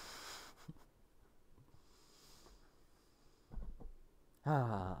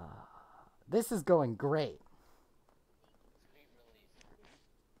 This is going great. Sweet release.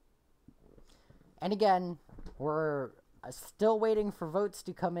 And again, we're still waiting for votes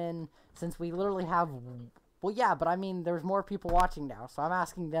to come in since we literally have... Well, yeah, but I mean, there's more people watching now, so I'm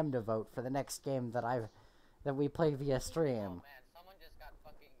asking them to vote for the next game that we play via Oh stream. man, someone just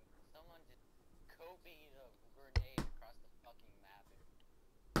Kobe'd a grenade across the fucking map.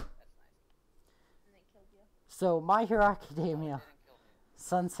 That's nice. And they killed you. So, My Hero No, it Academia, didn't kill me.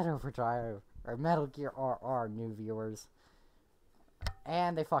 Sunset Overdrive, or Metal Gear RR new viewers.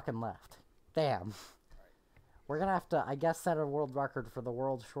 And they fucking left. Damn. We're gonna have to, I guess, set a world record for the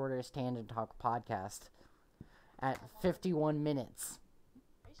world's shortest Tangent Talk podcast at 51 minutes.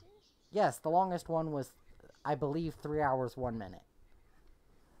 Are you serious? Yes, the longest one was, I believe, 3 hours, 1 minute.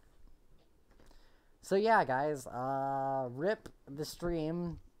 So yeah, guys, rip the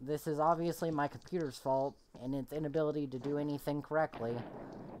stream. This is obviously my computer's fault and its inability to do anything correctly.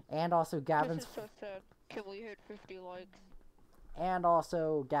 And also Gavin's... This is so sad. Can we hit 50 likes? And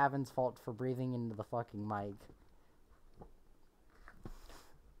also Gavin's fault for breathing into the fucking mic. Is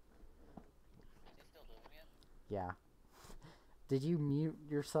he still doing it? Yeah. Did you mute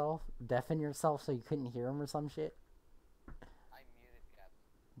yourself? Deafen yourself so you couldn't hear him or some shit? I muted Gavin.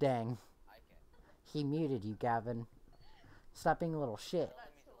 Dang. I can. He muted you, Gavin. Stop being a little shit. Don't let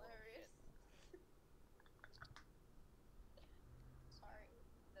That's me do a little hilarious. shit. Sorry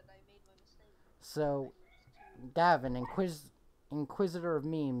that I made my mistake. So, Gavin, Inquisitor of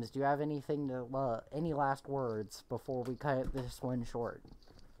Memes, do you have anything to, any last words before we cut this one short?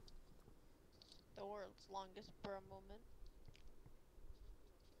 The world's longest for a moment.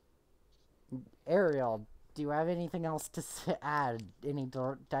 Ariel, do you have anything else to add? Any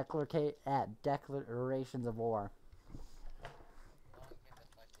declarations of war? Don't get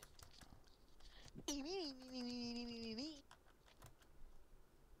affected.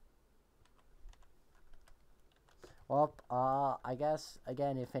 Well, I guess,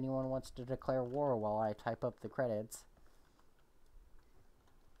 again, if anyone wants to declare war while I type up the credits.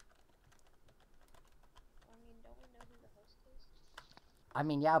 I mean, don't we know who the host is? I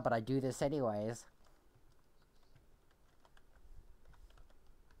mean, yeah, but I do this anyways.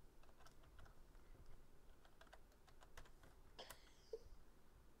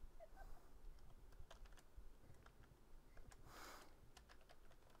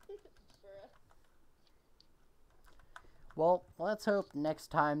 Bruh. Well, let's hope next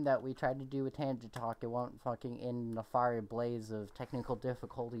time that we try to do a Tangent Talk, it won't fucking end in a fiery blaze of technical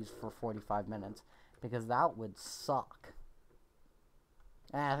difficulties for 45 minutes. Because that would suck.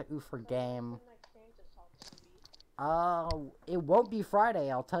 For game. When next Tangent Talk's gonna be? It won't be Friday,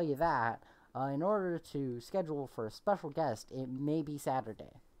 I'll tell you that. In order to schedule for a special guest, it may be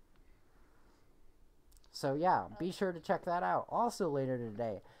Saturday. So yeah, be sure to check that out. Also later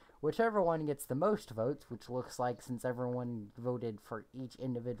today, whichever one gets the most votes, which looks like since everyone voted for each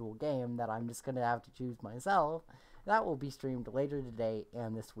individual game that I'm just going to have to choose myself, that will be streamed later today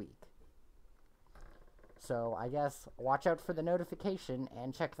and this week. So I guess watch out for the notification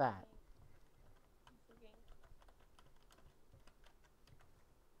and check that.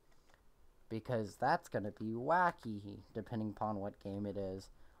 Because that's going to be wacky, depending upon what game it is.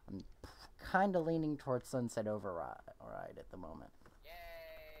 I'm kind of leaning towards Sunset Override at the moment. Yay!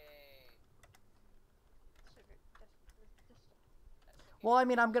 So, just That's the Well, game I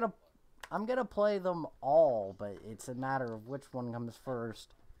mean, I'm gonna... I'm gonna play them all, but it's a matter of which one comes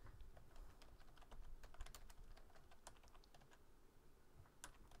first.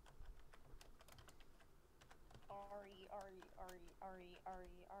 Ari.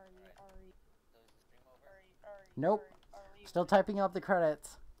 So is the stream over? Nope. Still typing up the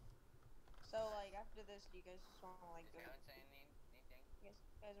credits. So, like, after this, do you guys just want to, like, Is go... anyone saying anything? You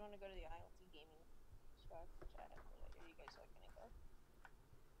guys want to go to the ILT gaming spot chat? Or are you guys, like, gonna go?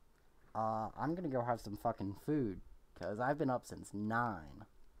 I'm gonna go have some fucking food, because I've been up since 9.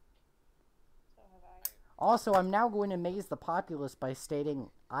 So have I. Also, I'm now going to amaze the populace by stating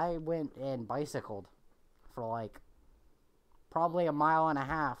I went and bicycled for, like, probably a mile and a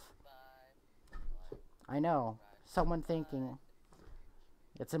half. Bye. I know. Someone thinking...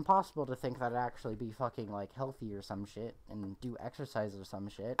 It's impossible to think that I'd actually be fucking, like, healthy or some shit, and do exercise or some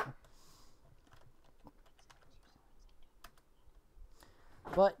shit.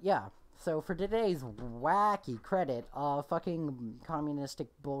 But, yeah. So, for today's wacky credit, fucking communistic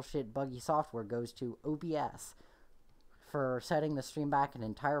bullshit buggy software goes to OBS for setting the stream back an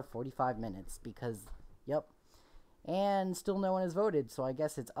entire 45 minutes, because, yep. And still no one has voted, so I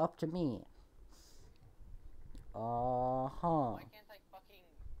guess it's up to me. Why can't I fucking...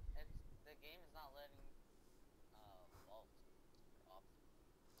 the game is not letting... vault up.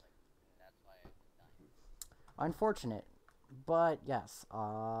 Like, and that's why I've been dying. Unfortunate. But, yes.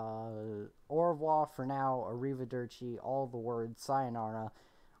 Au revoir for now. Arrivederci. All the words. Sayonara.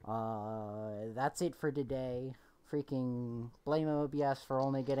 That's it for today. Freaking blame OBS for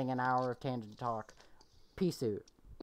only getting an hour of tangent talk. Peace out.